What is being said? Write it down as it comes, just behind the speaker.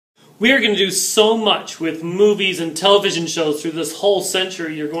We are going to do so much with movies and television shows through this whole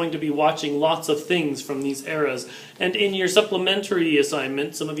century. You're going to be watching lots of things from these eras. And in your supplementary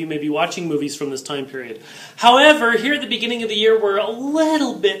assignment, some of you may be watching movies from this time period. However, here at the beginning of the year, we're a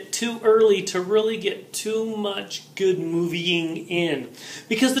little bit too early to really get too much good movieing in,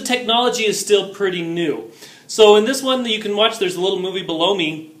 because the technology is still pretty new. So in this one that you can watch, there's a little movie below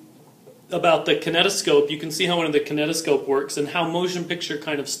me about the kinetoscope. You can see how one of the kinetoscope works and how motion picture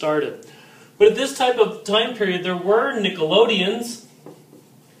kind of started. But at this type of time period, there were Nickelodeons,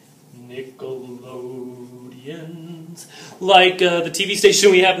 like the TV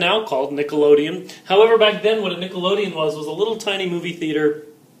station we have now called Nickelodeon. However, back then what a Nickelodeon was a little tiny movie theater.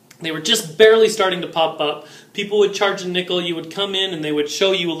 They were just barely starting to pop up. People would charge a nickel. You would come in and they would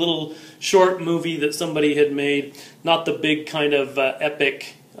show you a little short movie that somebody had made, not the big kind of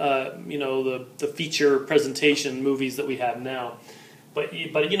epic the feature presentation movies that we have now. But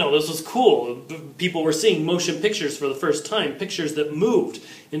you know, this was cool. People were seeing motion pictures for the first time, pictures that moved.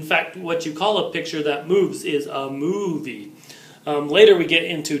 In fact, what you call a picture that moves is a movie. Later we get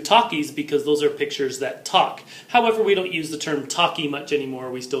into talkies because those are pictures that talk. However, we don't use the term talkie much anymore.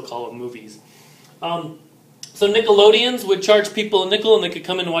 We still call them movies. So Nickelodeons would charge people a nickel and they could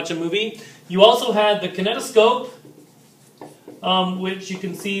come in and watch a movie. You also had the kinetoscope, which you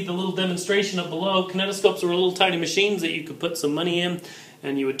can see the little demonstration up below. Kinetoscopes were little tiny machines that you could put some money in,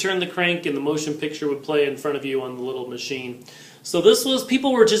 and you would turn the crank and the motion picture would play in front of you on the little machine. So this was,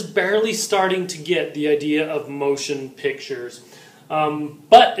 people were just barely starting to get the idea of motion pictures.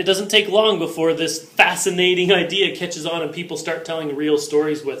 But it doesn't take long before this fascinating idea catches on and people start telling real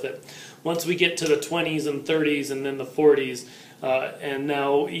stories with it. Once we get to the 20s and 30s and then the 40s, and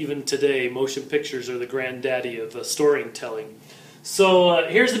now even today, motion pictures are the granddaddy of storytelling. So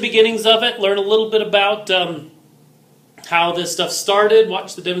here's the beginnings of it. Learn a little bit about how this stuff started.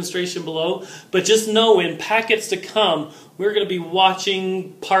 Watch the demonstration below. But just know in packets to come, we're going to be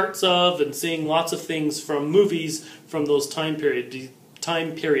watching parts of and seeing lots of things from movies from those time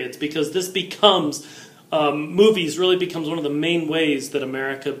periods, because this becomes, movies really becomes one of the main ways that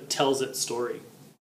America tells its story.